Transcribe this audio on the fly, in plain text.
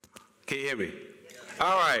Can you hear me?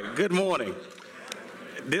 All right, good morning.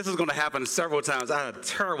 This is going to happen several times. I'm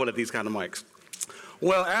terrible at these kind of mics.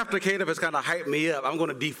 Well, after Caleb has kind of hyped me up, I'm going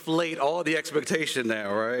to deflate all the expectation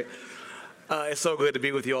now, right? It's so good to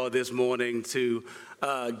be with you all this morning to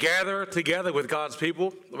gather together with God's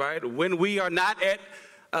people, right? When we are not at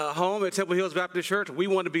home at Temple Hills Baptist Church, we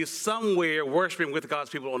want to be somewhere worshiping with God's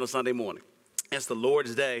people on a Sunday morning. It's the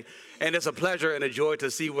Lord's Day, and it's a pleasure and a joy to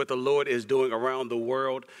see what the Lord is doing around the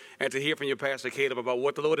world and to hear from your pastor, Caleb, about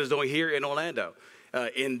what the Lord is doing here in Orlando,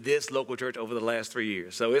 in this local church over the last 3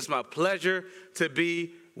 years. So it's my pleasure to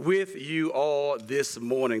be with you all this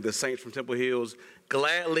morning. The saints from Temple Hills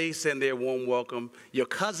gladly send their warm welcome. Your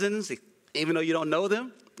cousins, even though you don't know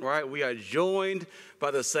them, right? We are joined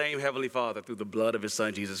by the same Heavenly Father through the blood of His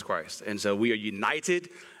Son, Jesus Christ. And so we are united,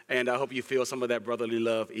 and I hope you feel some of that brotherly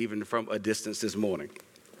love even from a distance this morning.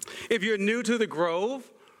 If you're new to the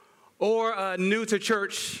Grove or new to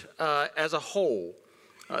church as a whole,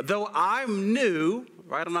 though I'm new,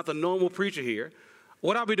 right? I'm not the normal preacher here.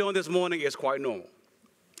 What I'll be doing this morning is quite normal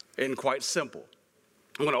and quite simple.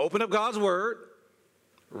 I'm going to open up God's Word,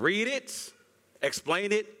 read it,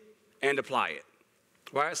 explain it, and apply it.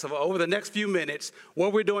 Right? So over the next few minutes,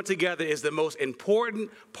 what we're doing together is the most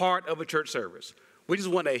important part of a church service. We just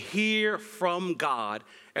want to hear from God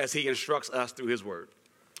as He instructs us through His Word.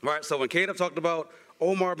 Right? So when Caleb talked about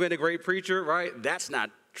Omar being a great preacher, right? That's not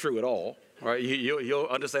true at all. Right? You'll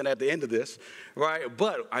understand at the end of this. Right?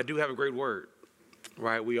 But I do have a great word.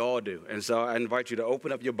 Right? We all do. And so I invite you to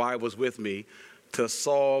open up your Bibles with me to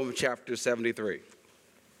Psalm chapter 73.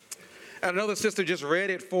 I know the sister just read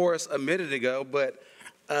it for us a minute ago, but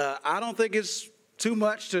I don't think it's too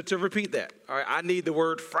much to repeat that. All right, I need the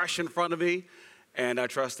word fresh in front of me, and I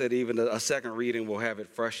trust that even a second reading will have it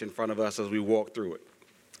fresh in front of us as we walk through it.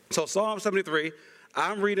 So Psalm 73,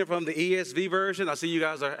 I'm reading from the ESV version. I see you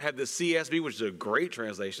guys have the CSB, which is a great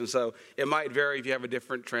translation, so it might vary if you have a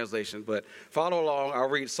different translation, but follow along. I'll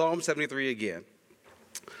read Psalm 73 again.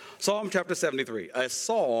 Psalm chapter 73, a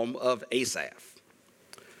psalm of Asaph.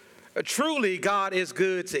 Truly, God is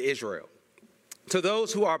good to Israel, to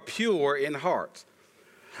those who are pure in heart.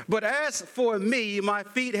 But as for me, my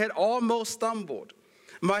feet had almost stumbled.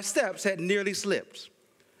 My steps had nearly slipped.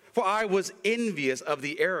 For I was envious of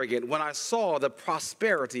the arrogant when I saw the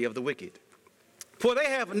prosperity of the wicked. For they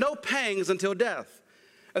have no pangs until death.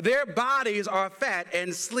 Their bodies are fat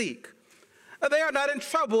and sleek. They are not in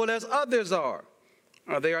trouble as others are.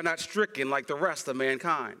 They are not stricken like the rest of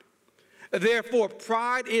mankind. Therefore,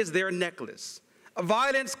 pride is their necklace.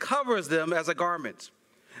 Violence covers them as a garment.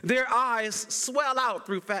 Their eyes swell out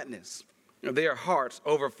through fatness. Their hearts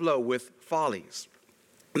overflow with follies.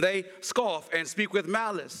 They scoff and speak with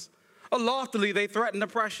malice. Loftily they threaten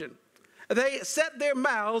oppression. They set their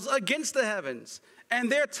mouths against the heavens, and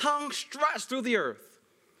their tongue struts through the earth.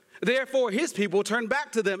 Therefore His people turn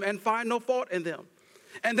back to them and find no fault in them.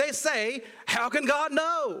 And they say, how can God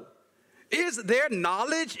know? Is there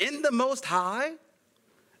knowledge in the Most High?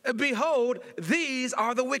 Behold, these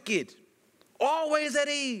are the wicked, always at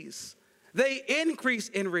ease. They increase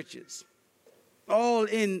in riches. All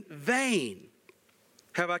in vain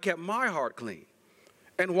have I kept my heart clean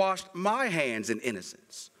and washed my hands in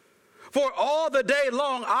innocence. For all the day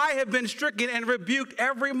long I have been stricken and rebuked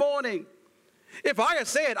every morning. If I had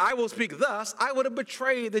said, I will speak thus, I would have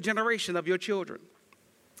betrayed the generation of your children.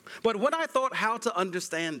 But when I thought how to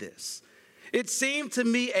understand this, it seemed to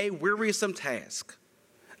me a wearisome task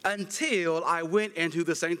until I went into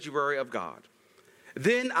the sanctuary of God.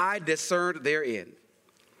 Then I discerned their end.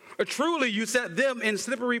 Truly, you set them in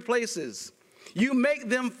slippery places. You make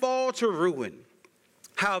them fall to ruin.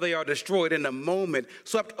 How they are destroyed in a moment,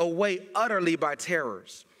 swept away utterly by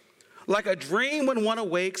terrors. Like a dream when one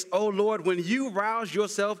awakes, O Lord, when you rouse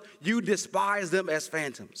yourself, you despise them as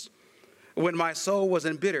phantoms. When my soul was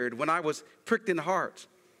embittered, when I was pricked in heart,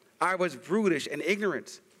 I was brutish and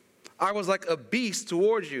ignorant. I was like a beast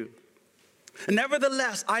towards you.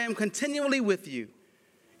 Nevertheless, I am continually with you.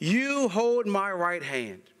 You hold my right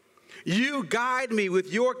hand. You guide me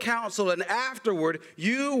with your counsel, and afterward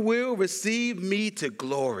you will receive me to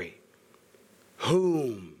glory.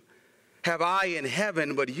 Whom have I in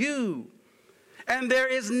heaven but you? And there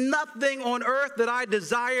is nothing on earth that I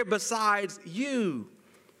desire besides you.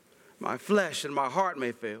 My flesh and my heart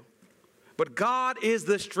may fail, but God is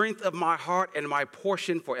the strength of my heart and my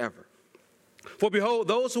portion forever. For behold,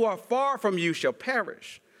 those who are far from you shall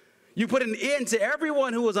perish. You put an end to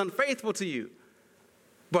everyone who is unfaithful to you.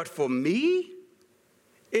 But for me,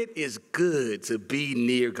 it is good to be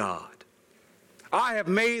near God. I have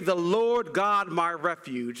made the Lord God my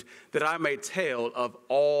refuge, that I may tell of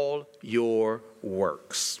all your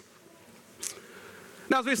works.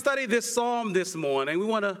 Now, as we study this psalm this morning, we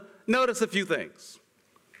want to notice a few things.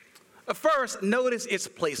 First, notice its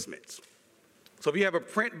placement. So if you have a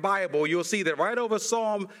print Bible, you'll see that right over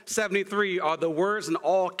Psalm 73 are the words in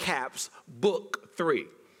all caps, Book 3.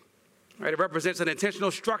 Right, it represents an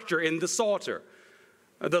intentional structure in the Psalter.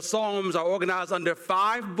 The Psalms are organized under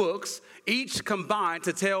 5 books, each combined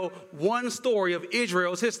to tell one story of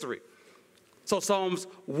Israel's history. So Psalms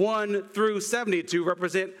 1 through 72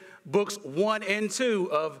 represent books 1 and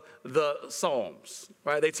 2 of the Psalms.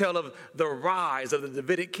 Right? They tell of the rise of the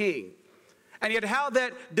Davidic king. And yet how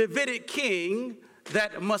that Davidic king,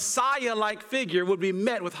 that Messiah-like figure, would be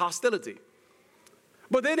met with hostility.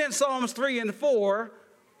 But then in Psalms 3 and 4,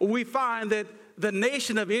 we find that the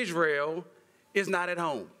nation of Israel is not at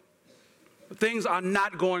home. Things are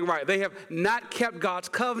not going right. They have not kept God's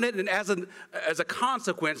covenant, and as a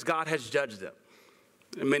consequence, God has judged them.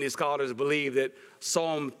 And many scholars believe that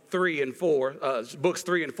Psalm 3 and 4, books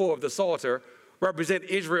 3 and 4 of the Psalter, represent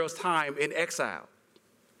Israel's time in exile,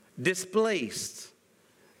 displaced,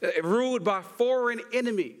 ruled by foreign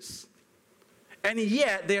enemies. And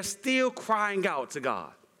yet they're still crying out to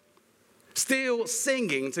God, still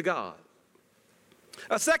singing to God.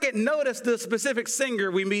 A second, notice the specific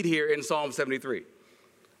singer we meet here in Psalm 73.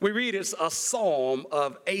 We read it's a psalm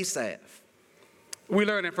of Asaph. We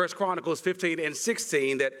learn in 1 Chronicles 15 and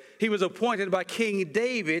 16 that he was appointed by King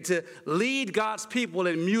David to lead God's people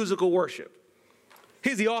in musical worship.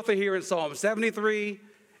 He's the author here in Psalm 73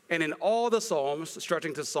 and in all the Psalms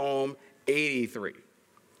stretching to Psalm 83.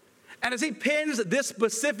 And as he pens this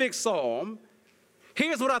specific psalm,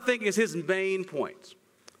 here's what I think is his main point.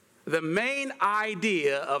 The main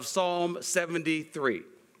idea of Psalm 73.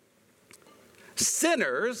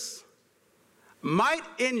 Sinners might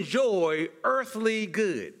enjoy earthly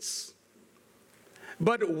goods,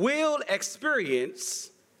 but will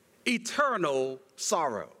experience eternal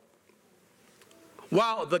sorrow.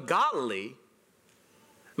 While the godly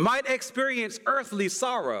might experience earthly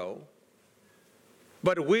sorrow,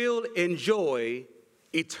 but will enjoy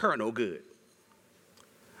eternal good.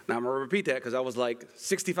 Now, I'm going to repeat that because that was like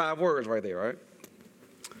 65 words right there, right?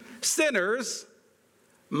 Sinners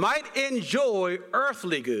might enjoy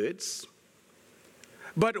earthly goods,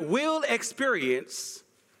 but will experience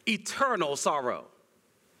eternal sorrow.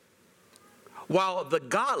 While the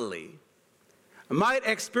godly might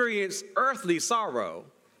experience earthly sorrow,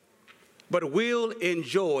 but will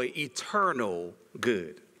enjoy eternal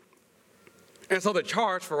good. And so the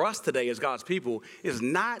charge for us today as God's people is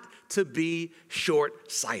not to be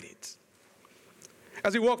short-sighted.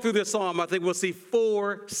 As we walk through this psalm, I think we'll see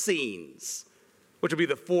 4 scenes, which will be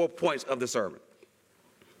the 4 points of the sermon.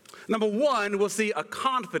 Number 1, we'll see a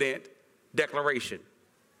confident declaration.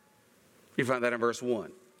 You find that in verse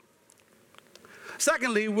 1.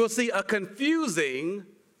 Secondly, we'll see a confusing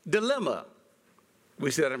dilemma.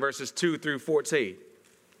 We see that in verses 2 through 14.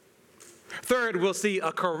 Third, we'll see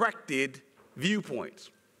a corrected viewpoint.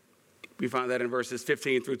 We find that in verses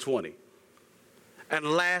 15 through 20. And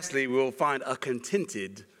lastly, we'll find a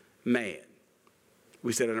contented man.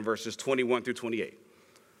 We see that in verses 21 through 28.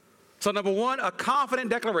 So number 1, a confident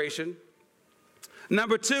declaration.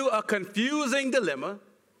 Number 2, a confusing dilemma.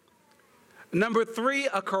 Number 3,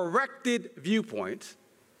 a corrected viewpoint.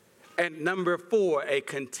 And number 4, a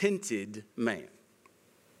contented man.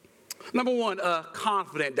 Number 1, a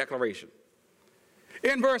confident declaration.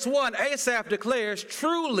 In verse 1, Asaph declares,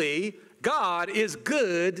 truly God is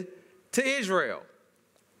good to Israel,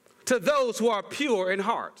 to those who are pure in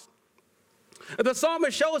heart. The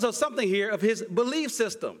psalmist shows us something here of his belief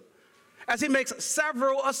system as he makes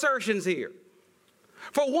several assertions here.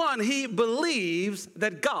 For one, he believes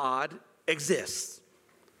that God exists.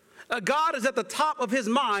 God is at the top of his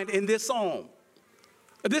mind in this psalm.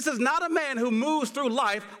 This is not a man who moves through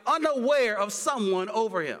life unaware of someone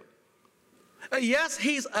over him. Yes,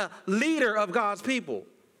 he's a leader of God's people,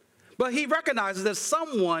 but he recognizes that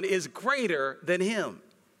someone is greater than him.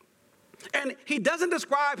 And he doesn't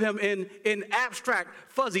describe him in abstract,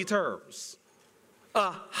 fuzzy terms.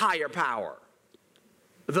 A higher power,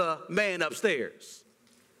 the man upstairs.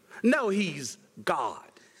 No, he's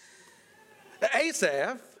God.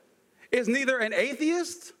 Asaph is neither an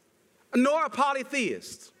atheist nor a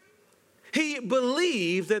polytheist. He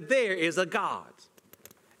believes that there is a God.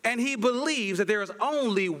 And he believes that there is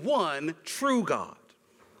only one true God.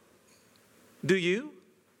 Do you?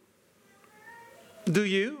 Do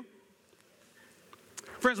you?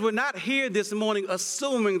 Friends, we're not here this morning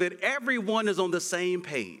assuming that everyone is on the same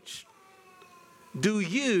page. Do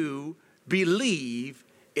you believe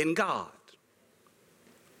in God?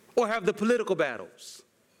 Or have the political battles,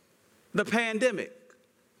 the pandemic,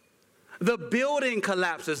 The building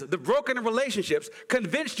collapses, the broken relationships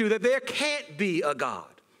convinced you that there can't be a God.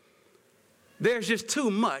 There's just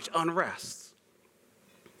too much unrest.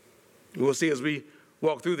 We'll see as we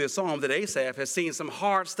walk through this psalm that Asaph has seen some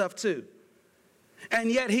hard stuff too.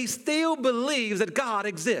 And yet he still believes that God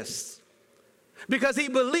exists because he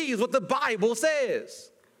believes what the Bible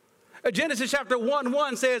says. Genesis chapter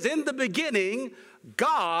 1:1 says, in the beginning,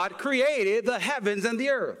 God created the heavens and the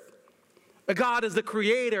earth. God is the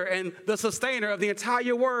creator and the sustainer of the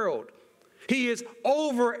entire world. He is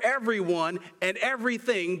over everyone and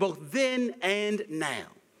everything, both then and now.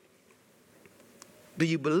 Do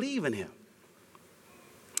you believe in him?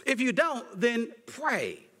 If you don't, then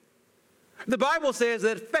pray. The Bible says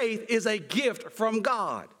that faith is a gift from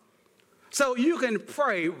God. So you can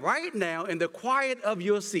pray right now in the quiet of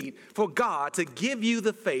your seat for God to give you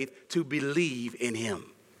the faith to believe in him.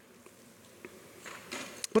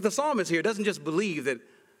 But the psalmist here doesn't just believe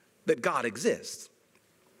that God exists.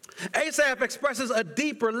 Asaph expresses a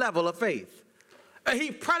deeper level of faith.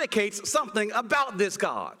 He predicates something about this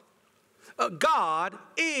God. God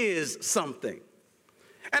is something.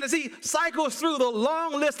 And as he cycles through the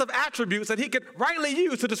long list of attributes that he could rightly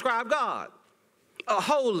use to describe God,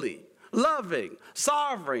 holy, loving,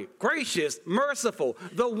 sovereign, gracious, merciful,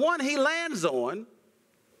 the one he lands on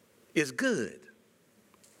is good.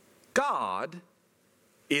 God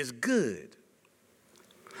is good.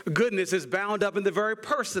 Goodness is bound up in the very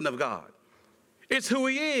person of God. It's who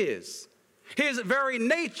he is. His very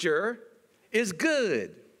nature is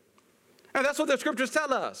good. And that's what the scriptures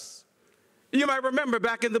tell us. You might remember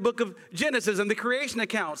back in the book of Genesis and the creation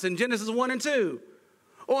accounts in Genesis 1 and 2.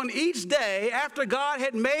 On each day after God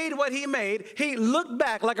had made what he made, he looked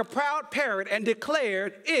back like a proud parent and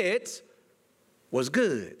declared it was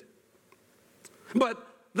good. But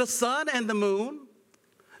the sun and the moon,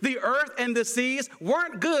 the earth and the seas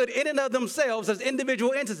weren't good in and of themselves as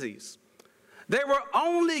individual entities. They were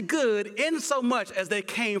only good in so much as they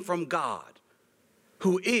came from God,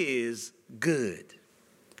 who is good.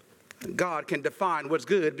 God can define what's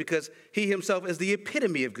good because he himself is the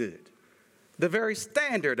epitome of good, the very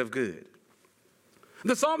standard of good.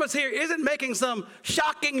 The psalmist here isn't making some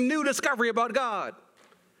shocking new discovery about God.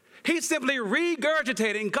 He's simply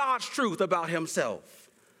regurgitating God's truth about himself.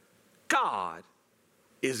 God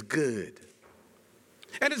is good.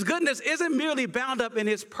 And his goodness isn't merely bound up in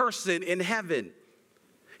his person in heaven.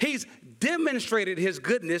 He's demonstrated his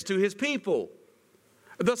goodness to his people.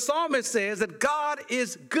 The psalmist says that God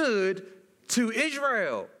is good to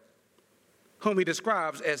Israel, whom he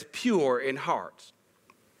describes as pure in heart.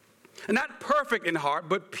 And not perfect in heart,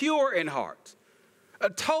 but pure in heart.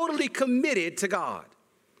 Totally committed to God.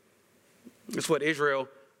 That's what Israel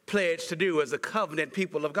pledged to do as a covenant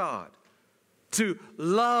people of God. To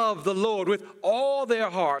love the Lord with all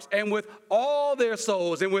their hearts and with all their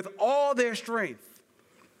souls and with all their strength.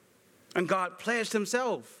 And God pledged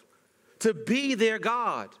himself to be their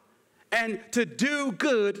God and to do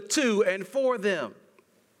good to and for them.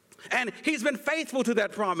 And he's been faithful to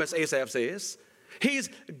that promise, Asaph says. He's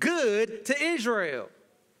good to Israel.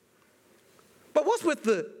 But what's with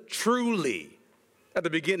the truly at the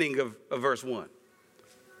beginning of verse 1?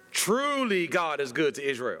 Truly God is good to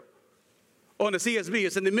Israel. On the CSB,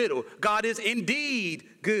 it's in the middle. God is indeed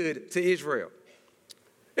good to Israel.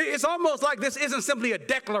 It's almost like this isn't simply a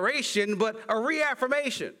declaration, but a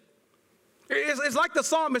reaffirmation. It's like the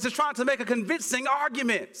psalmist is trying to make a convincing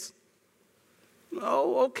argument.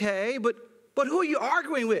 Oh, okay, but who are you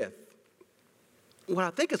arguing with? Well,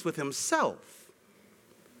 I think it's with himself.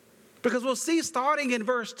 Because we'll see starting in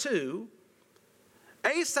verse 2,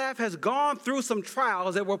 Asaph has gone through some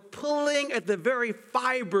trials that were pulling at the very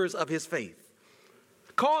fibers of his faith,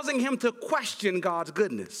 causing him to question God's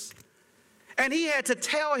goodness. And he had to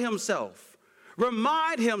tell himself,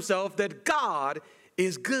 remind himself that God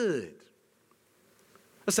is good.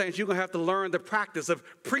 Saints, you're going to have to learn the practice of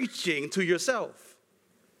preaching to yourself.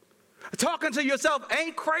 Talking to yourself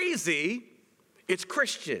ain't crazy, it's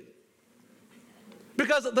Christian.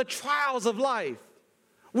 Because the trials of life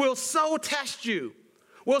will so test you,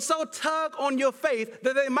 will so tug on your faith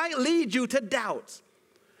that they might lead you to doubt.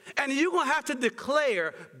 And you're going to have to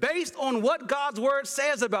declare, based on what God's word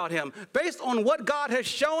says about him, based on what God has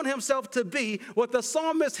shown himself to be, what the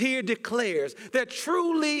psalmist here declares, that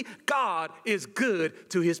truly God is good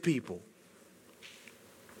to his people.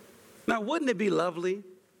 Now, wouldn't it be lovely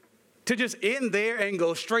to just end there and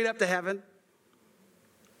go straight up to heaven?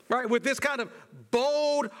 Right? With this kind of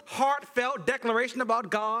bold, heartfelt declaration about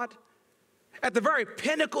God at the very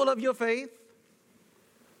pinnacle of your faith.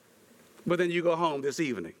 But then you go home this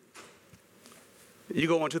evening. You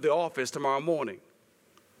go into the office tomorrow morning.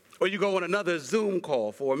 or you go on another Zoom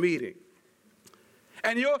call for a meeting,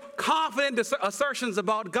 and your confident assertions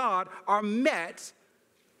about God are met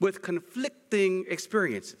with conflicting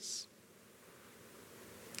experiences.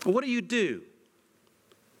 What do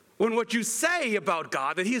when what you say about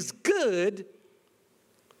God, that he's good,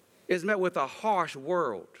 is met with a harsh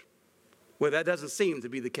world where that doesn't seem to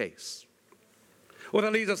be the case? Well,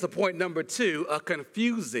 that leads us to point number 2, a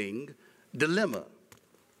confusing dilemma.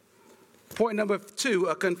 Point number 2,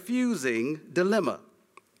 a confusing dilemma.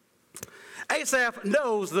 Asaph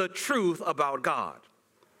knows the truth about God,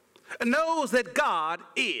 knows that God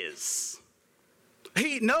is.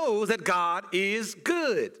 He knows that God is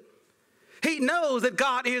good. He knows that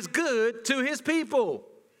God is good to his people.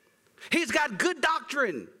 He's got good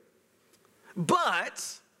doctrine.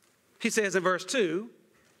 But, he says in verse 2,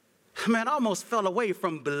 man, I almost fell away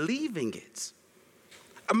from believing it.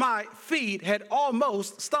 My feet had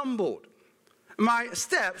almost stumbled. My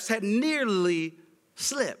steps had nearly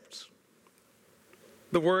slipped.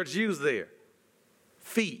 The words used there,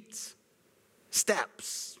 feet,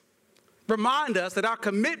 steps, remind us that our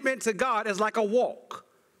commitment to God is like a walk,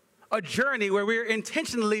 a journey where we're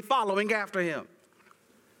intentionally following after him.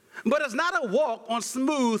 But it's not a walk on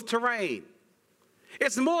smooth terrain.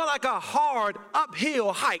 It's more like a hard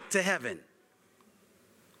uphill hike to heaven.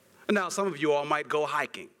 Now, some of you all might go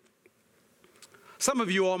hiking. Some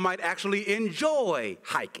of you all might actually enjoy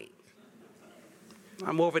hiking.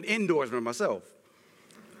 I'm more of an indoorsman myself.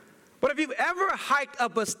 But if you've ever hiked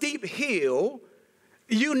up a steep hill,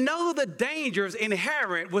 you know the dangers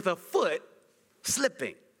inherent with a foot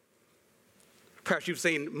slipping. Perhaps you've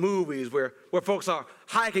seen movies where folks are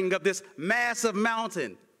hiking up this massive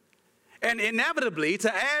mountain, and inevitably,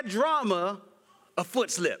 to add drama, a foot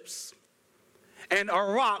slips. And a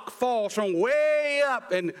rock falls from way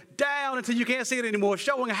up and down until you can't see it anymore,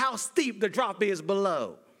 showing how steep the drop is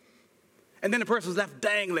below. And then the person's left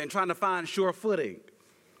dangling, trying to find sure footing.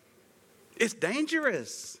 It's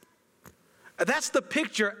dangerous. That's the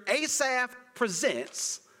picture Asaph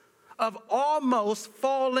presents of almost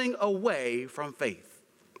falling away from faith,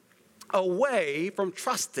 away from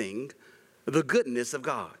trusting the goodness of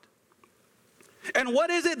God. And what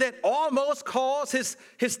is it that almost caused his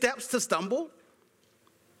steps to stumble?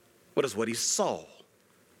 What is what he saw?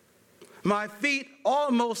 My feet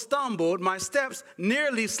almost stumbled, my steps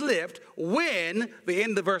nearly slipped when, the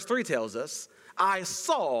end of verse 3 tells us, I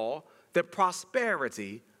saw the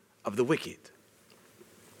prosperity of the wicked.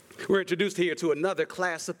 We're introduced here to another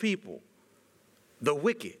class of people, the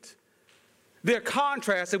wicked. They're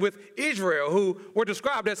contrasted with Israel, who were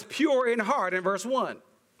described as pure in heart in verse 1.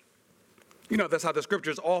 You know, that's how the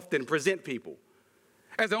scriptures often present people,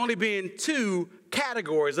 as there only being 2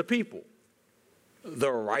 categories of people,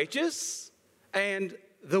 the righteous and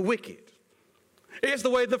the wicked. It's the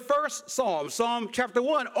way the first Psalm, Psalm chapter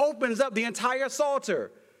 1, opens up the entire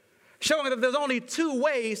Psalter, showing that there's only 2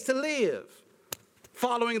 ways to live,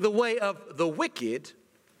 following the way of the wicked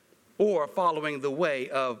or following the way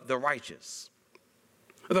of the righteous.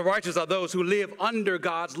 The righteous are those who live under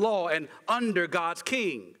God's law and under God's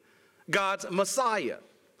king, God's Messiah.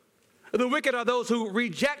 The wicked are those who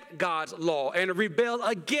reject God's law and rebel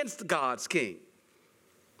against God's king.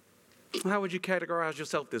 How would you categorize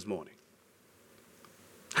yourself this morning?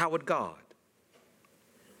 How would God?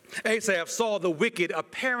 Asaph saw the wicked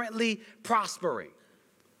apparently prospering.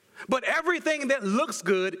 But everything that looks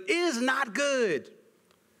good is not good.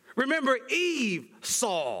 Remember, Eve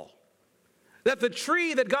saw that the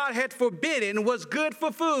tree that God had forbidden was good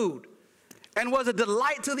for food and was a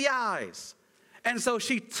delight to the eyes. And so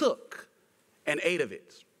she took and ate of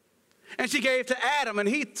it. And she gave to Adam, and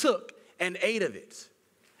he took and ate of it.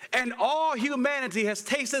 And all humanity has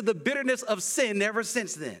tasted the bitterness of sin ever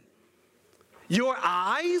since then. Your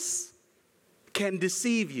eyes can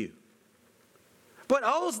deceive you. But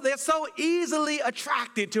they're so easily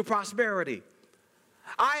attracted to prosperity.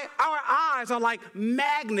 Our eyes are like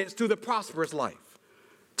magnets to the prosperous life,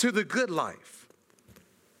 to the good life,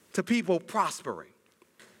 to people prospering.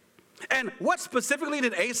 And what specifically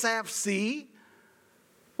did Asaph see?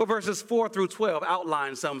 Well, verses 4 through 12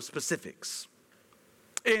 outline some specifics.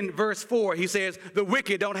 In verse 4, he says, the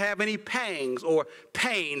wicked don't have any pangs or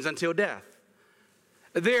pains until death.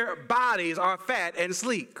 Their bodies are fat and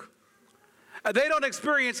sleek. They don't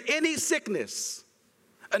experience any sickness,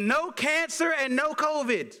 no cancer and no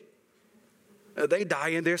COVID. They die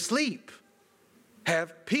in their sleep,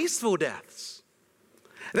 have peaceful deaths.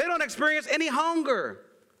 They don't experience any hunger.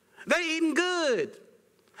 They eating good.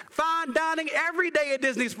 Fine dining every day at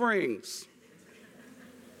Disney Springs.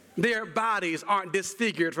 Their bodies aren't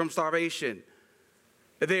disfigured from starvation.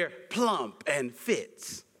 They're plump and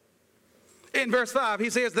fit. In verse 5, he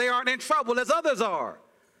says they aren't in trouble as others are.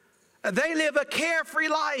 They live a carefree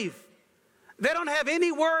life. They don't have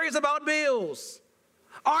any worries about bills,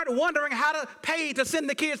 aren't wondering how to pay to send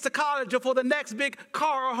the kids to college or for the next big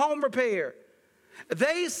car or home repair.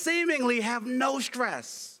 They seemingly have no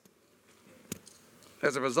stress.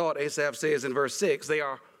 As a result, Asaph says in verse 6, they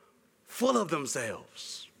are full of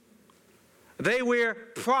themselves. They wear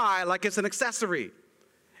pride like it's an accessory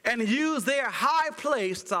and use their high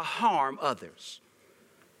place to harm others.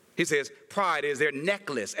 He says pride is their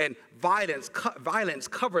necklace and violence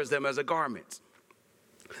covers them as a garment.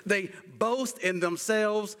 They boast in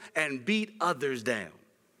themselves and beat others down.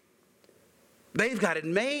 They've got it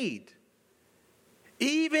made,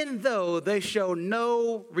 even though they show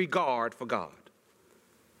no regard for God.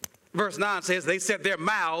 Verse 9 says they set their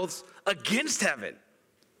mouths against heaven.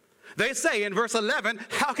 They say in verse 11,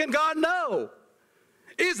 how can God know?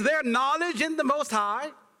 Is there knowledge in the Most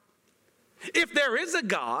High? If there is a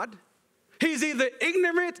God, he's either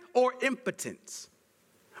ignorant or impotent.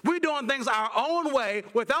 We're doing things our own way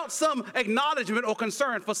without some acknowledgement or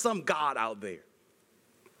concern for some God out there.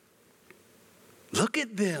 Look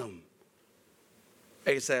at them,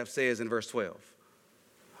 Asaph says in verse 12.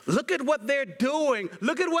 Look at what they're doing.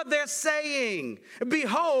 Look at what they're saying.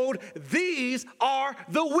 Behold, these are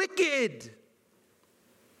the wicked.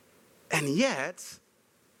 And yet,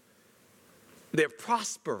 they're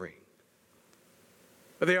prospering.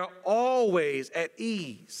 They are always at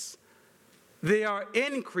ease. They are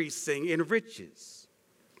increasing in riches.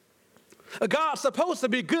 God's supposed to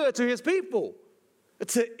be good to his people,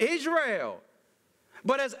 to Israel.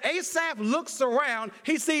 But as Asaph looks around,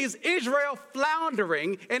 he sees Israel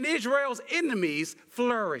floundering and Israel's enemies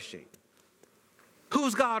flourishing.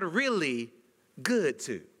 Who's God really good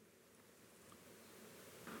to?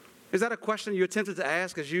 Is that a question you're tempted to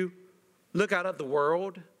ask as you look out at the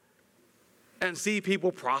world and see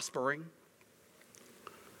people prospering?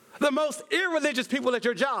 The most irreligious people at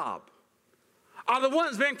your job are the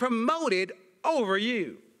ones being promoted over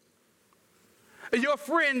you. Your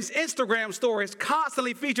friends' Instagram stories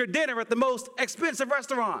constantly feature dinner at the most expensive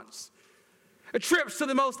restaurants, trips to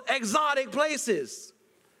the most exotic places,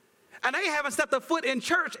 and they haven't stepped a foot in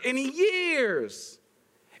church in years.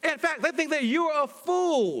 In fact, they think that you're a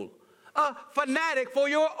fool, a fanatic for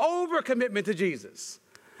your overcommitment to Jesus.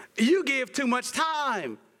 You give too much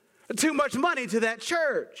time, too much money to that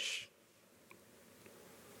church.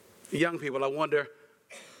 Young people, I wonder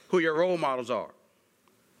who your role models are.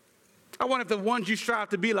 I wonder if the ones you strive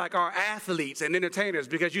to be like are athletes and entertainers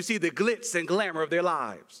because you see the glitz and glamour of their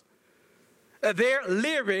lives. Their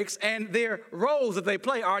lyrics and their roles that they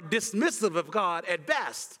play are dismissive of God at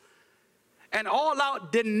best and all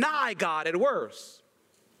out deny God at worst.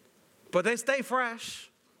 But they stay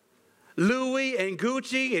fresh. Louis and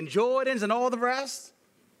Gucci and Jordans and all the rest.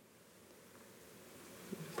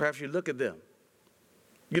 Perhaps you look at them.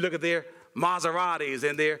 You look at their Maseratis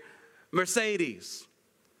and their Mercedes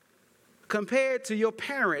compared to your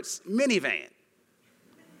parents' minivan.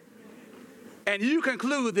 And you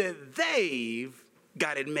conclude that they've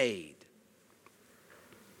got it made.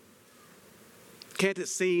 Can't it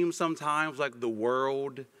seem sometimes like the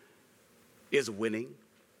world is winning?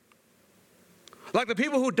 Like the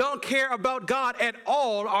people who don't care about God at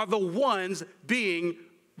all are the ones being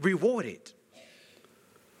rewarded.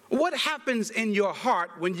 What happens in your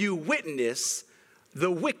heart when you witness the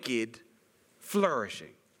wicked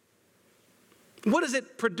flourishing? What does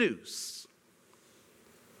it produce?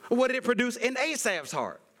 What did it produce in Asaph's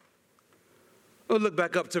heart? We'll look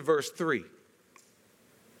back up to verse 3.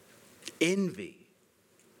 Envy.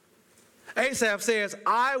 Asaph says,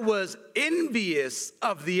 I was envious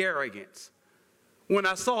of the arrogant when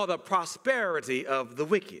I saw the prosperity of the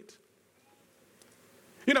wicked.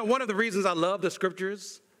 You know, one of the reasons I love the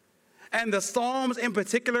scriptures and the Psalms in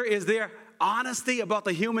particular is their honesty about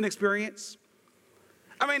the human experience.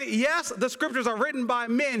 I mean, yes, the scriptures are written by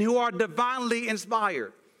men who are divinely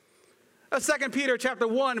inspired. 2 Peter chapter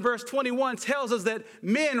 1, verse 21 tells us that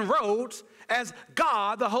men wrote as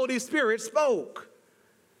God, the Holy Spirit, spoke.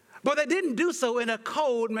 But they didn't do so in a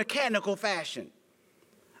cold, mechanical fashion.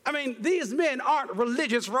 I mean, these men aren't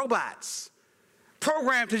religious robots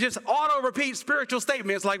programmed to just auto-repeat spiritual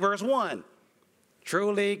statements like verse 1.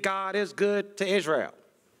 Truly, God is good to Israel.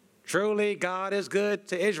 Truly, God is good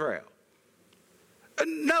to Israel.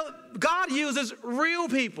 No, God uses real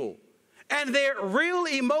people and their real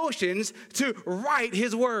emotions to write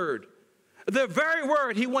his word. The very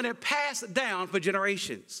word he wanted passed down for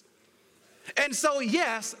generations. And so,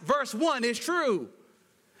 yes, verse 1 is true.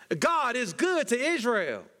 God is good to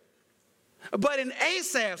Israel. But in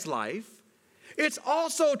Asaph's life, It's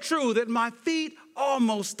also true that my feet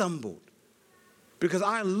almost stumbled because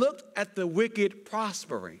I looked at the wicked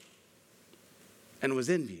prospering and was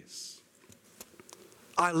envious.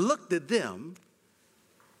 I looked at them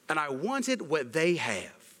and I wanted what they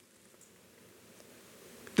have.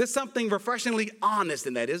 There's something refreshingly honest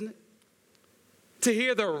in that, isn't it? To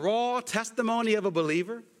hear the raw testimony of a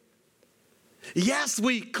believer. Yes,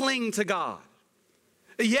 we cling to God.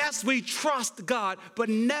 Yes, we trust God, but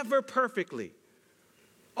never perfectly.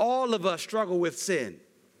 All of us struggle with sin.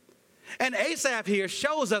 And Asaph here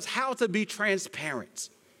shows us how to be transparent.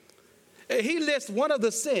 He lists one of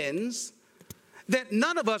the sins that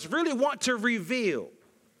none of us really want to reveal.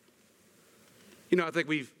 You know, I think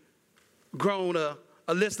we've grown a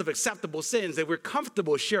list of acceptable sins that we're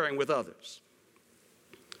comfortable sharing with others.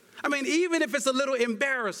 I mean, even if it's a little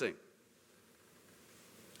embarrassing,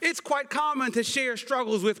 it's quite common to share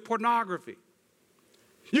struggles with pornography.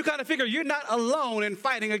 You kind of figure you're not alone in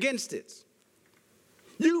fighting against it.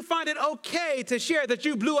 You find it okay to share that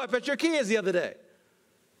you blew up at your kids the other day,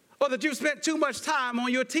 or that you spent too much time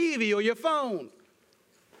on your TV or your phone.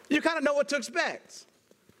 You kind of know what to expect.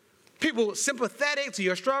 People sympathetic to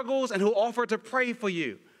your struggles and who offer to pray for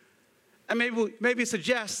you, and maybe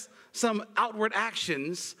suggest some outward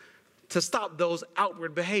actions to stop those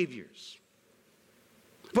outward behaviors.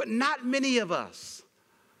 But not many of us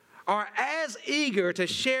are as eager to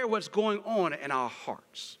share what's going on in our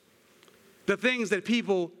hearts, the things that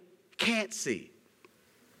people can't see.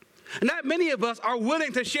 Not many of us are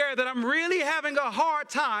willing to share that I'm really having a hard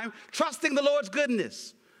time trusting the Lord's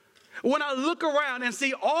goodness. When I look around and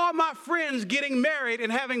see all my friends getting married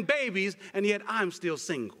and having babies, and yet I'm still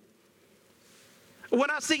single. When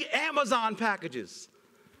I see Amazon packages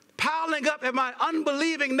piling up at my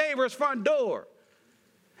unbelieving neighbor's front door,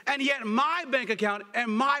 and yet my bank account and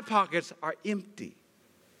my pockets are empty.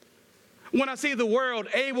 When I see the world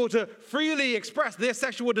able to freely express their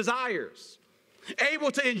sexual desires, able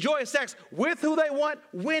to enjoy sex with who they want,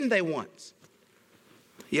 when they want,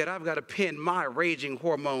 yet I've got to pin my raging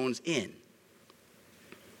hormones in.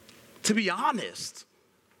 To be honest,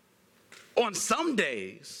 on some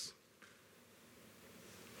days,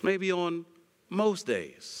 maybe on most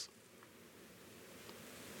days,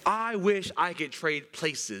 I wish I could trade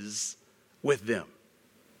places with them.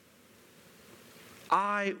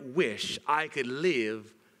 I wish I could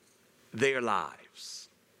live their lives.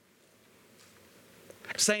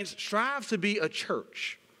 Saints, strive to be a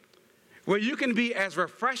church where you can be as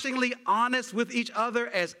refreshingly honest with each other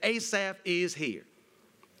as Asaph is here.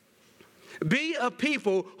 Be a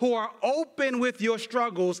people who are open with your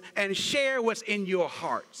struggles and share what's in your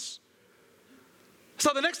hearts.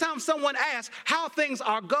 So the next time someone asks how things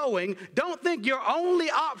are going, don't think your only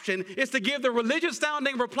option is to give the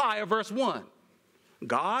religious-sounding reply of verse 1.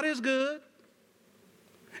 God is good.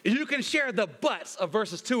 You can share the buts of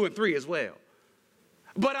verses 2 and 3 as well.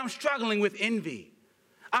 But I'm struggling with envy.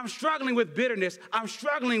 I'm struggling with bitterness. I'm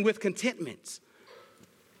struggling with contentment.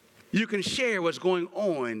 You can share what's going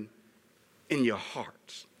on in your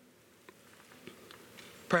heart.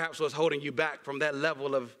 Perhaps what's holding you back from that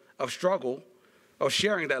level of struggle, of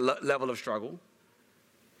sharing that level of struggle,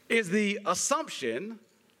 is the assumption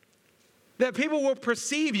that people will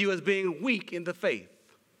perceive you as being weak in the faith,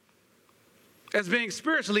 as being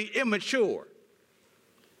spiritually immature.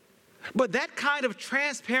 But that kind of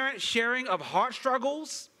transparent sharing of heart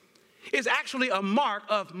struggles is actually a mark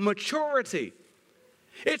of maturity.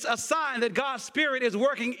 It's a sign that God's Spirit is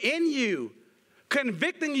working in you,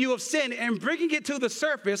 convicting you of sin and bringing it to the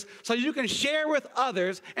surface so you can share with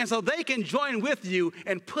others and so they can join with you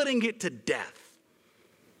in putting it to death.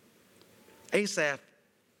 Asaph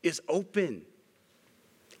is open,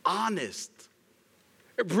 honest,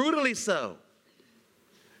 brutally so.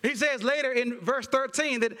 He says later in verse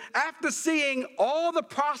 13 that after seeing all the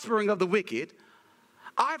prospering of the wicked,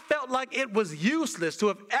 I felt like it was useless to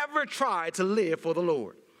have ever tried to live for the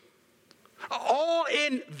Lord. All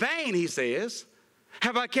in vain, he says,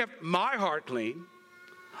 have I kept my heart clean.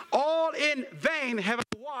 All in vain have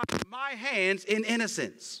I washed my hands in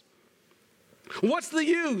innocence. What's the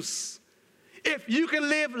use if you can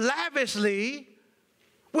live lavishly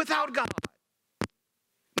without God?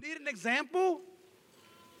 Need an example?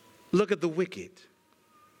 Look at the wicked,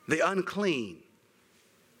 the unclean,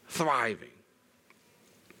 thriving.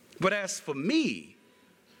 But as for me,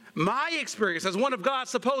 my experience as one of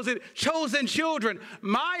God's supposed chosen children,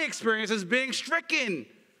 my experience is being stricken.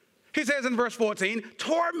 He says in verse 14,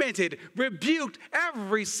 tormented, rebuked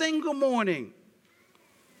every single morning.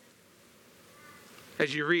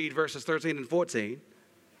 As you read verses 13 and 14,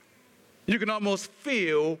 you can almost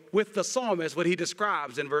feel with the psalmist what he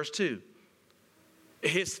describes in verse 2.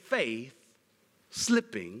 his faith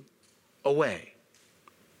slipping away.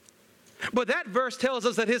 But that verse tells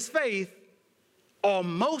us that his faith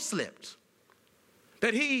almost slipped,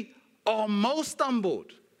 that he almost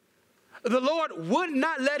stumbled. The Lord would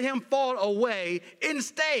not let him fall away.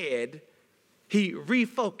 Instead, he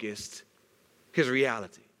refocused his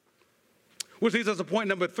reality. Which leads us to point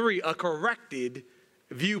number 3, a corrected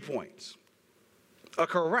viewpoint. A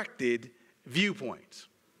corrected viewpoint.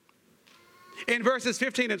 In verses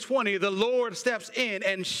 15 and 20, the Lord steps in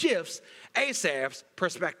and shifts Asaph's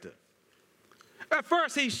perspective. At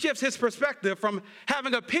first, he shifts his perspective from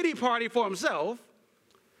having a pity party for himself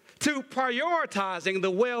to prioritizing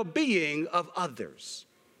the well-being of others.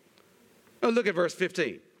 Now look at verse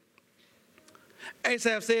 15.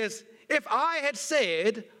 Asaph says, "If I had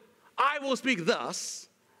said, I will speak thus,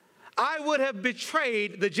 I would have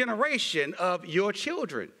betrayed the generation of your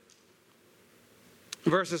children."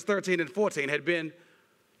 Verses 13 and 14 had been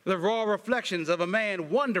the raw reflections of a man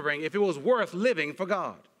wondering if it was worth living for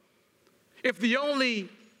God, if the only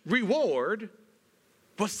reward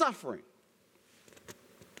was suffering.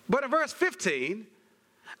 But in verse 15,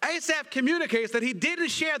 Asaph communicates that he didn't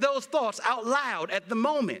share those thoughts out loud at the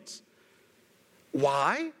moment.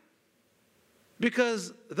 Why?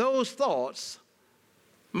 Because those thoughts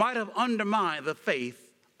might have undermined the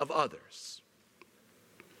faith of others.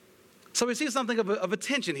 So we see something of a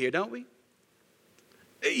tension here, don't we?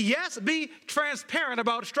 Yes, be transparent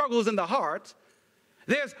about struggles in the heart.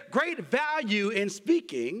 There's great value in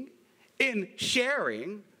speaking, in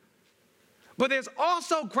sharing, but there's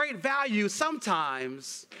also great value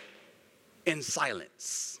sometimes in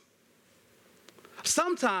silence.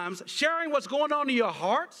 Sometimes sharing what's going on in your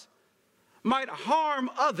heart might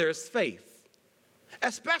harm others' faith,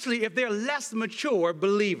 especially if they're less mature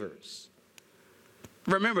believers.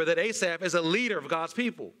 Remember that Asaph is a leader of God's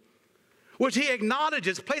people, which he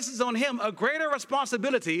acknowledges places on him a greater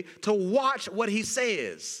responsibility to watch what he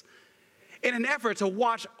says in an effort to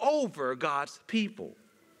watch over God's people.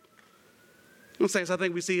 Saints, I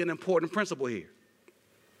think we see an important principle here,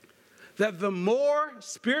 that the more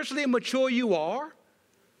spiritually mature you are,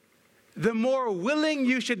 the more willing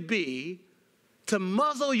you should be to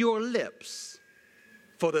muzzle your lips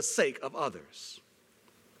for the sake of others.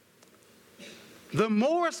 The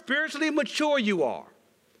more spiritually mature you are,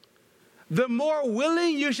 the more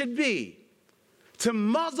willing you should be to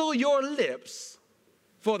muzzle your lips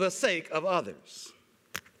for the sake of others.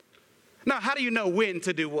 Now, how do you know when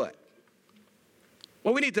to do what?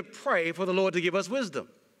 Well, we need to pray for the Lord to give us wisdom.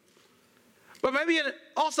 But maybe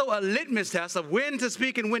also a litmus test of when to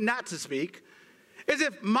speak and when not to speak is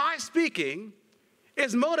if my speaking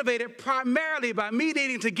is motivated primarily by me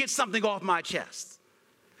needing to get something off my chest,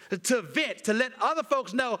 to vent, to let other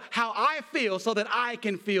folks know how I feel so that I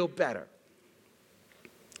can feel better.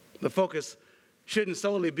 The focus shouldn't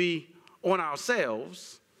solely be on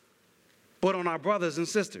ourselves, but on our brothers and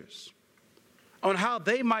sisters, on how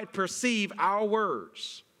they might perceive our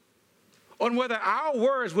words, on whether our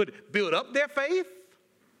words would build up their faith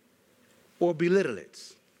or belittle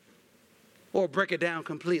it or break it down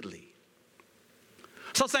completely.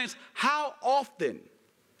 So, saints, how often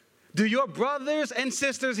do your brothers and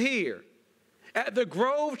sisters here at the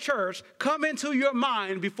Grove Church come into your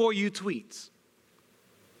mind before you tweet,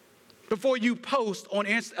 before you post on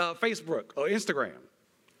Facebook or Instagram,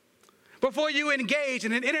 before you engage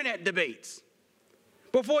in an internet debate,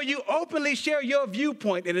 before you openly share your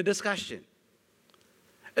viewpoint in a discussion?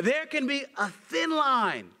 There can be a thin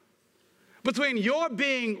line between your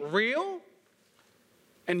being real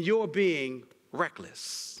and your being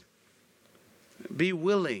reckless. Be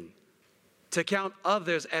willing to count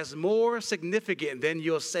others as more significant than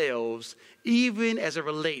yourselves, even as it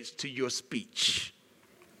relates to your speech.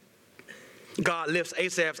 God lifts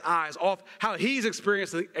Asaph's eyes off how he's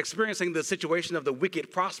experiencing the situation of the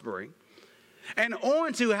wicked prospering and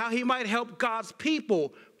onto how he might help God's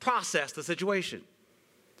people process the situation.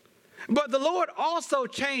 But the Lord also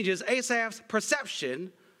changes Asaph's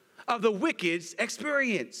perception of the wicked's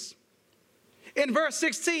experience. In verse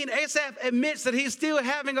 16, Asaph admits that he's still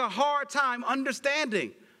having a hard time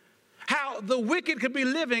understanding how the wicked could be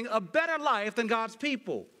living a better life than God's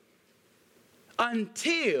people.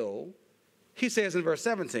 Until, he says in verse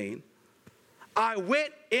 17, I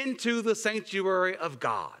went into the sanctuary of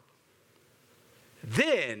God.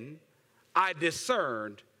 Then I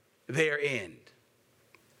discerned their end.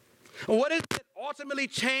 What is it that ultimately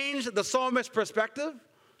changed the psalmist's perspective?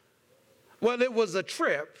 Well, it was a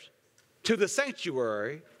trip to the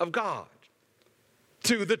sanctuary of God,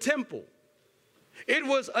 to the temple. It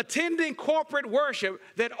was attending corporate worship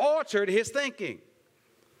that altered his thinking.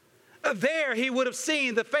 There he would have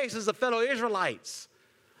seen the faces of fellow Israelites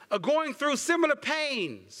going through similar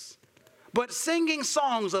pains, but singing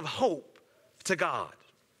songs of hope to God.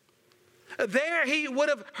 There he would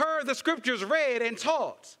have heard the scriptures read and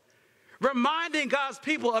taught, reminding God's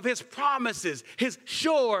people of his promises, his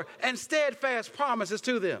sure and steadfast promises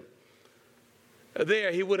to them.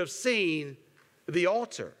 There he would have seen the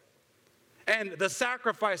altar and the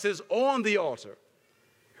sacrifices on the altar,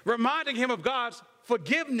 reminding him of God's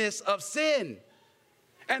forgiveness of sin,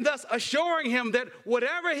 and thus assuring him that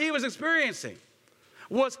whatever he was experiencing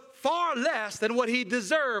was far less than what he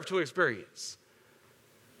deserved to experience.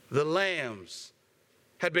 The lambs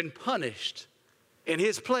had been punished in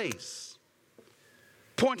his place,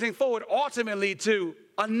 pointing forward ultimately to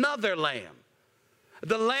another lamb,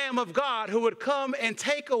 the Lamb of God who would come and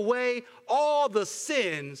take away all the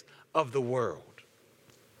sins of the world.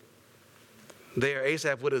 There,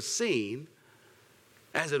 Asaph would have seen,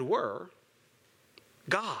 as it were,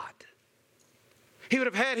 God. He would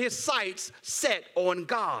have had his sights set on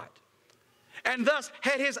God, and thus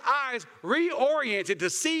had his eyes reoriented to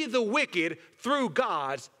see the wicked through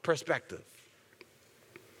God's perspective.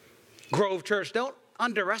 Grove Church, don't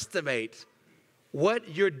underestimate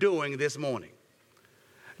what you're doing this morning.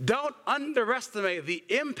 Don't underestimate the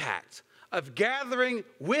impact of gathering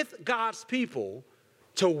with God's people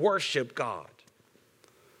to worship God.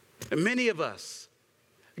 And many of us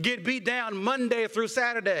get beat down Monday through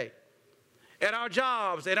Saturday at our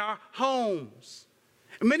jobs, at our homes.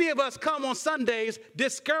 Many of us come on Sundays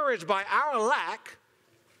discouraged by our lack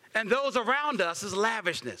and those around us'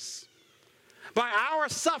 lavishness, by our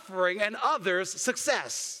suffering and others'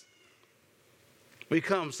 success. We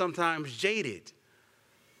come sometimes jaded,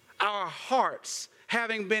 our hearts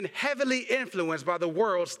having been heavily influenced by the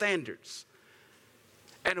world's standards.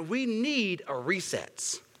 And we need a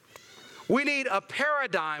reset. We need a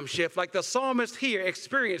paradigm shift like the psalmist here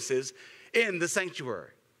experiences in the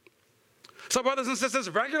sanctuary. So brothers and sisters,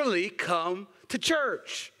 regularly come to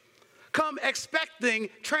church. Come expecting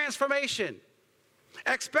transformation,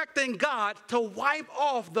 expecting God to wipe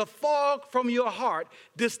off the fog from your heart,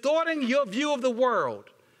 distorting your view of the world,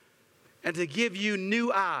 and to give you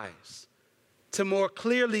new eyes to more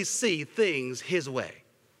clearly see things his way.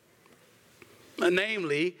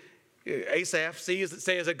 Namely, Asaph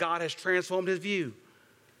says that God has transformed his view.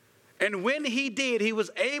 And when he did, he was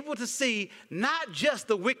able to see not just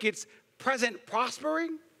the wicked's present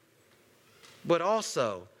prospering, but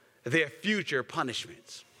also their future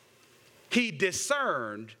punishments. He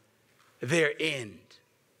discerned their end.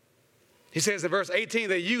 He says in verse 18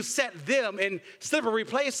 that you set them in slippery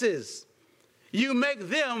places. You make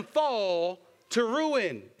them fall to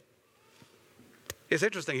ruin. It's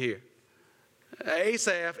interesting here.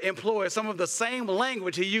 Asaph employs some of the same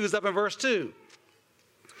language he used up in verse 2.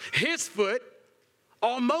 His foot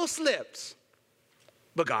almost slipped,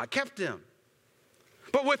 but God kept him.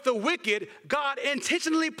 But with the wicked, God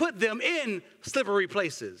intentionally put them in slippery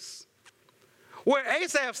places. Where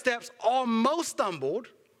Asaph's steps almost stumbled,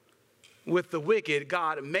 with the wicked,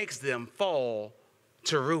 God makes them fall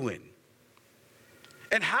to ruin.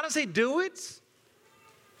 And how does he do it?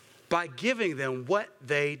 By giving them what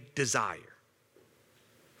they desire,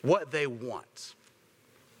 what they want.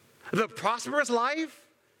 The prosperous life,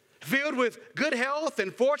 filled with good health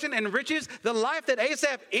and fortune and riches, the life that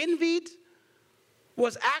Asaph envied,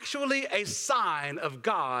 was actually a sign of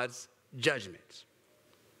God's judgment.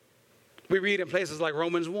 We read in places like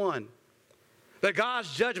Romans 1 that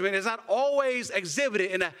God's judgment is not always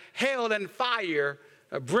exhibited in a hell and fire,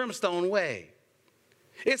 a brimstone way.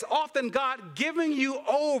 It's often God giving you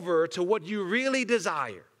over to what you really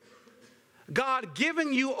desire. God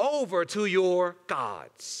giving you over to your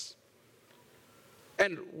gods.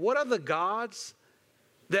 And what are the gods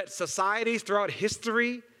that societies throughout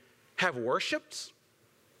history have worshiped?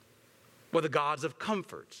 Well, the gods of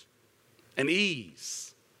comfort and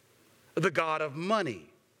ease, the god of money.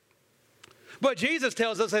 But Jesus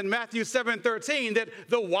tells us in Matthew 7:13 that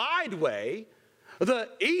the wide way, the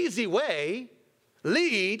easy way,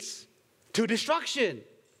 leads to destruction.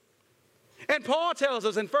 And Paul tells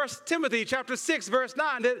us in 1 Timothy chapter 6, verse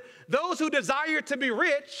 9, that those who desire to be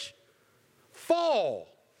rich fall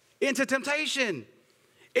into temptation,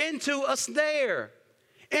 into a snare,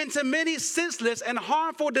 into many senseless and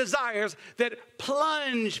harmful desires that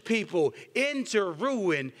plunge people into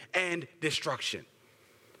ruin and destruction.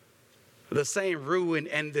 The same ruin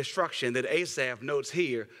and destruction that Asaph notes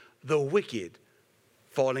here, the wicked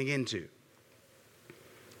falling into.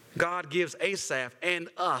 God gives Asaph and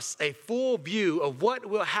us a full view of what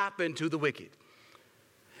will happen to the wicked.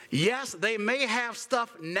 Yes, they may have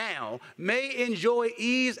stuff now, may enjoy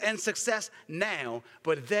ease and success now,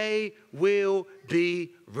 but they will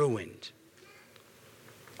be ruined.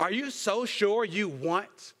 Are you so sure you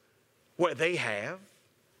want what they have?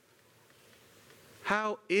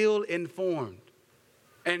 How ill-informed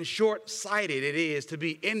and short-sighted it is to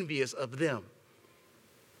be envious of them.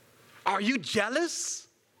 Are you jealous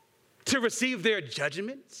to receive their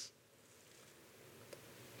judgments?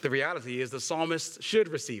 The reality is the psalmist should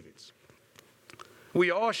receive it. We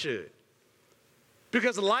all should.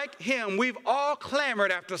 Because like him, we've all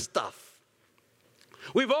clamored after stuff.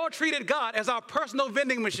 We've all treated God as our personal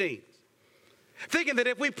vending machines, thinking that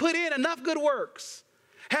if we put in enough good works,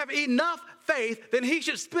 have enough faith, then he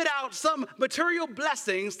should spit out some material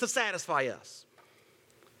blessings to satisfy us.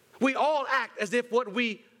 We all act as if what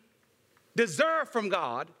we deserve from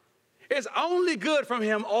God is only good from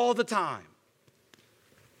him all the time,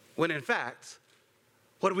 when in fact,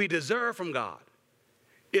 what we deserve from God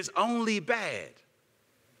is only bad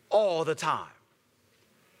all the time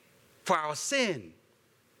for our sin,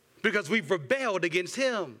 because we've rebelled against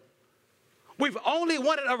him. We've only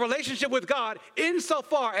wanted a relationship with God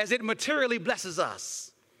insofar as it materially blesses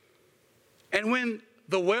us. And when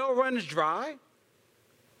the well runs dry,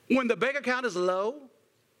 when the bank account is low,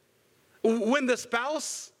 when the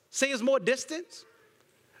spouse seems more distant,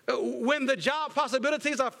 when the job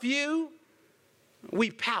possibilities are few,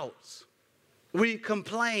 we pout, we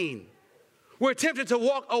complain. We're tempted to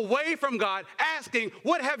walk away from God asking,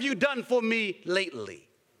 what have you done for me lately?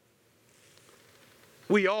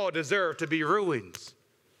 We all deserve to be ruined,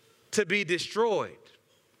 to be destroyed.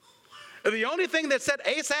 The only thing that set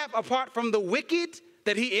Asaph apart from the wicked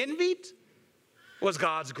that he envied was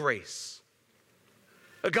God's grace.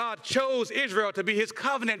 God chose Israel to be his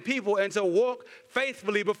covenant people and to walk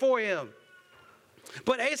faithfully before him.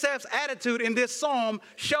 But Asaph's attitude in this psalm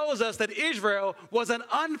shows us that Israel was an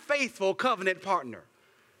unfaithful covenant partner.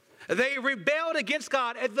 They rebelled against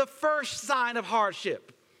God at the first sign of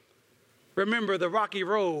hardship. Remember the rocky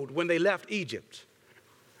road when they left Egypt.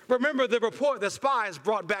 Remember the report the spies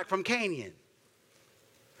brought back from Canaan.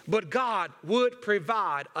 But God would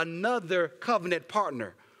provide another covenant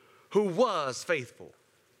partner who was faithful.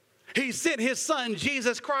 He sent his son,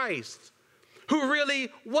 Jesus Christ, who really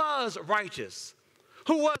was righteous,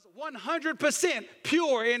 who was 100%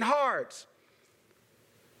 pure in heart.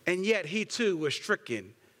 And yet he too was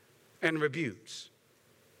stricken and rebuked,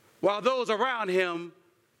 while those around him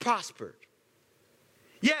prospered.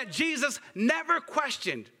 Yet Jesus never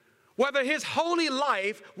questioned whether his holy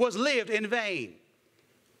life was lived in vain,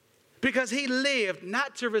 because he lived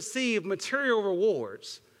not to receive material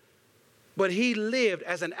rewards, but he lived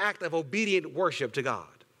as an act of obedient worship to God.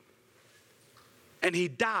 And he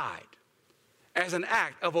died as an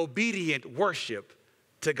act of obedient worship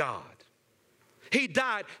to God. He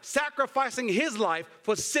died sacrificing his life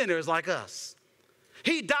for sinners like us.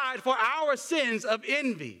 He died for our sins of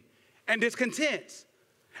envy and discontent,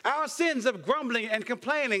 our sins of grumbling and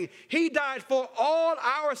complaining. He died for all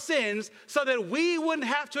our sins so that we wouldn't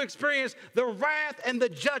have to experience the wrath and the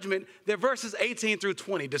judgment that verses 18 through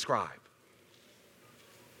 20 describe.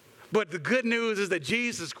 But the good news is that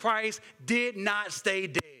Jesus Christ did not stay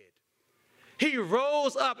dead. He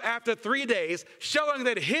rose up after 3 days, showing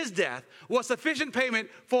that his death was sufficient payment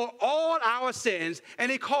for all our sins, and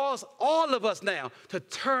he calls all of us now to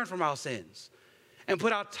turn from our sins and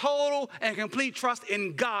put our total and complete trust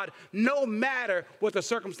in God, no matter what the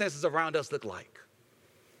circumstances around us look like.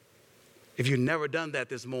 If you've never done that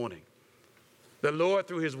this morning, the Lord,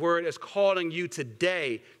 through his word, is calling you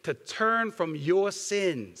today to turn from your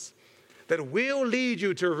sins that will lead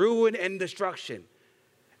you to ruin and destruction,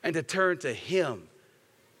 and to turn to him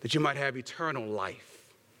that you might have eternal life.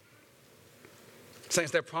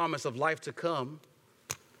 Saints, that promise of life to come,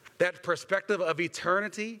 that perspective of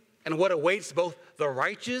eternity and what awaits both the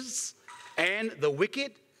righteous and the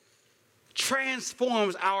wicked,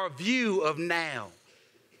 transforms our view of now,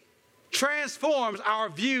 transforms our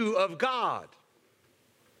view of God.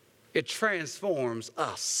 It transforms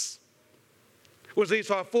us. Which leads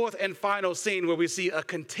to our fourth and final scene, where we see a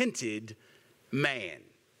contented man.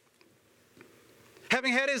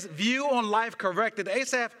 Having had his view on life corrected,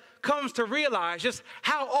 Asaph comes to realize just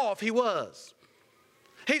how off he was.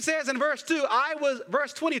 He says in verse 22,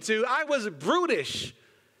 I was brutish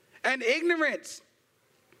and ignorant.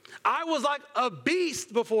 I was like a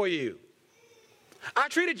beast before you. I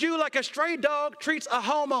treated you like a stray dog treats a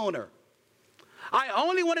homeowner. I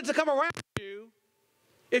only wanted to come around you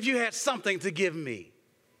if you had something to give me.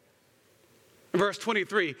 Verse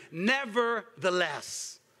 23,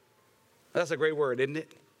 nevertheless. That's a great word, isn't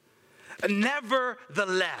it?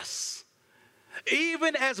 Nevertheless,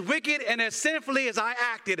 even as wicked and as sinfully as I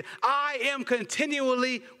acted, I am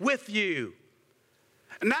continually with you.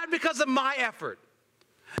 Not because of my effort,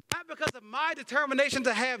 not because of my determination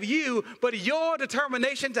to have you, but your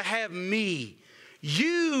determination to have me.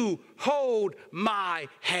 You hold my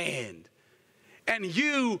hand, and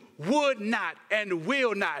you would not and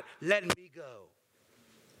will not let me go.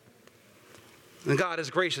 And God is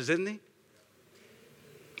gracious, isn't he?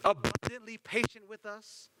 Abundantly patient with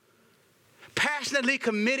us, passionately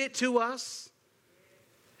committed to us.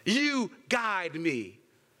 You guide me,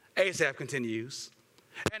 Asaph continues,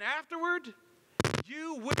 and afterward,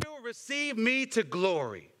 you will receive me to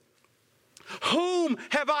glory. Whom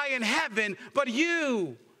have I in heaven but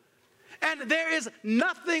you? And there is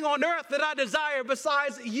nothing on earth that I desire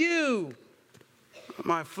besides you.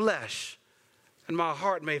 My flesh and my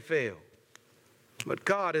heart may fail, but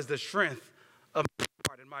God is the strength of my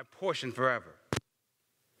heart and my portion forever.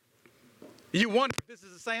 You wonder if this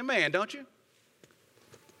is the same man, don't you?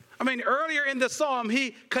 I mean, earlier in the psalm,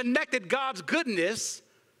 he connected God's goodness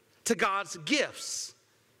to God's gifts.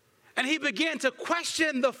 And he began to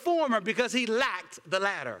question the former because he lacked the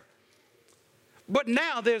latter. But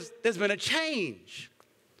now there's been a change,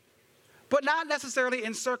 but not necessarily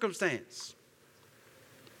in circumstance.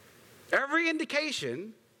 Every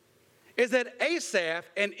indication is that Asaph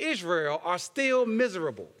and Israel are still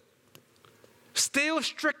miserable, still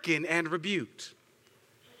stricken and rebuked,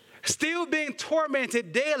 still being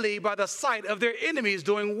tormented daily by the sight of their enemies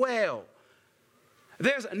doing well.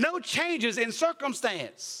 There's no changes in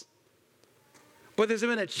circumstance, but there's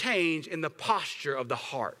been a change in the posture of the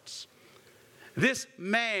hearts. This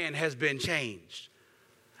man has been changed.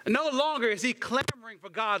 No longer is he clamoring for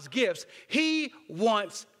God's gifts. He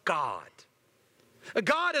wants God.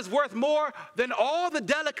 God is worth more than all the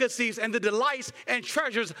delicacies and the delights and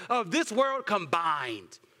treasures of this world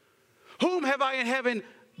combined. Whom have I in heaven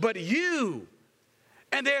but you?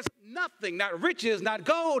 And there's nothing, not riches, not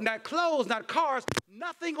gold, not clothes, not cars,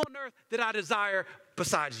 nothing on earth that I desire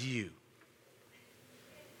besides you.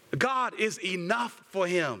 God is enough for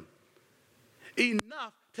him,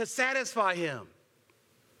 enough to satisfy him.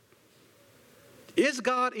 Is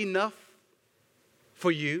God enough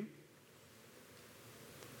for you?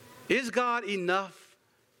 Is God enough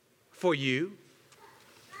for you?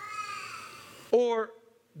 Or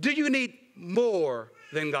do you need more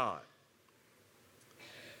than God?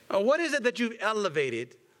 What is it that you've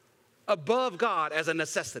elevated above God as a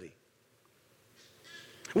necessity?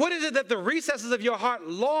 What is it that the recesses of your heart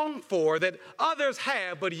long for that others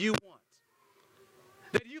have but you want?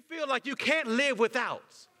 That you feel like you can't live without,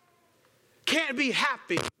 can't be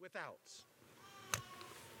happy without.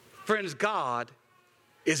 Friends, God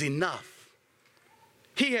is enough.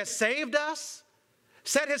 He has saved us,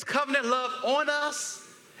 set his covenant love on us,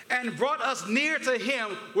 and brought us near to him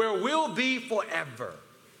where we'll be forever.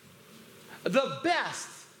 The best,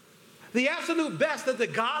 the absolute best that the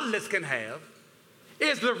godless can have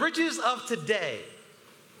is the riches of today.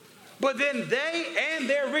 But then they and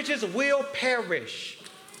their riches will perish,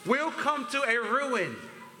 will come to a ruin.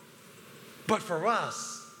 But for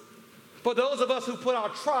us, for those of us who put our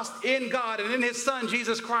trust in God and in his Son,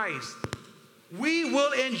 Jesus Christ, we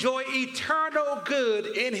will enjoy eternal good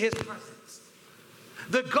in his presence.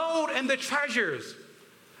 The gold and the treasures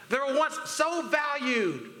that were once so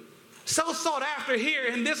valued, so sought after here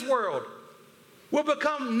in this world, will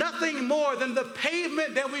become nothing more than the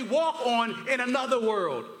pavement that we walk on in another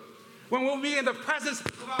world, when we'll be in the presence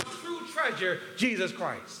of our true treasure, Jesus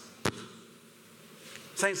Christ.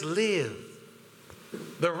 Saints, live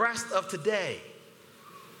the rest of today.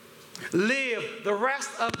 Live the rest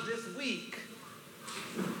of this week.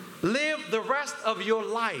 Live the rest of your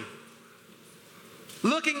life,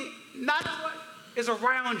 looking not at what is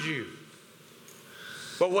around you,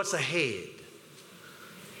 but what's ahead.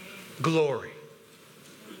 Glory.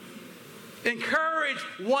 Encourage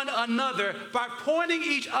one another by pointing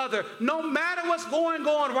each other, no matter what's going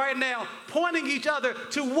on right now, pointing each other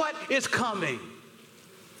to what is coming.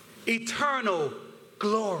 Eternal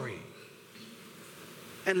glory.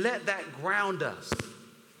 And let that ground us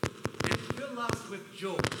and fill us with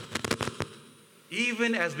joy,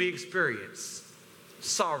 even as we experience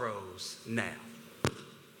sorrows now.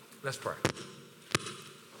 Let's pray.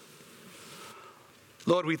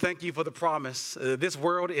 Lord, we thank you for the promise. This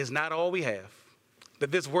world is not all we have,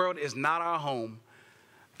 that this world is not our home,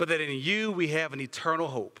 but that in you we have an eternal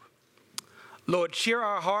hope. Lord, cheer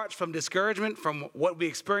our hearts from discouragement from what we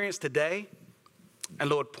experience today. And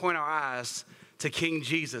Lord, point our eyes to King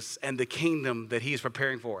Jesus and the kingdom that he is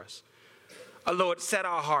preparing for us. Lord, set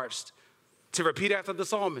our hearts to repeat after the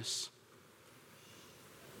psalmist.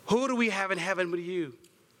 Who do we have in heaven but you?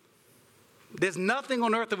 There's nothing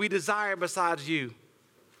on earth that we desire besides you.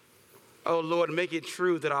 Oh, Lord, make it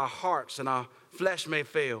true that our hearts and our flesh may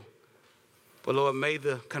fail. But, Lord, may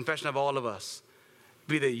the confession of all of us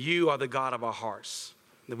be that you are the God of our hearts,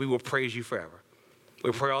 that we will praise you forever.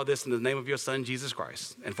 We pray all this in the name of your Son, Jesus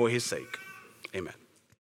Christ, and for his sake. Amen.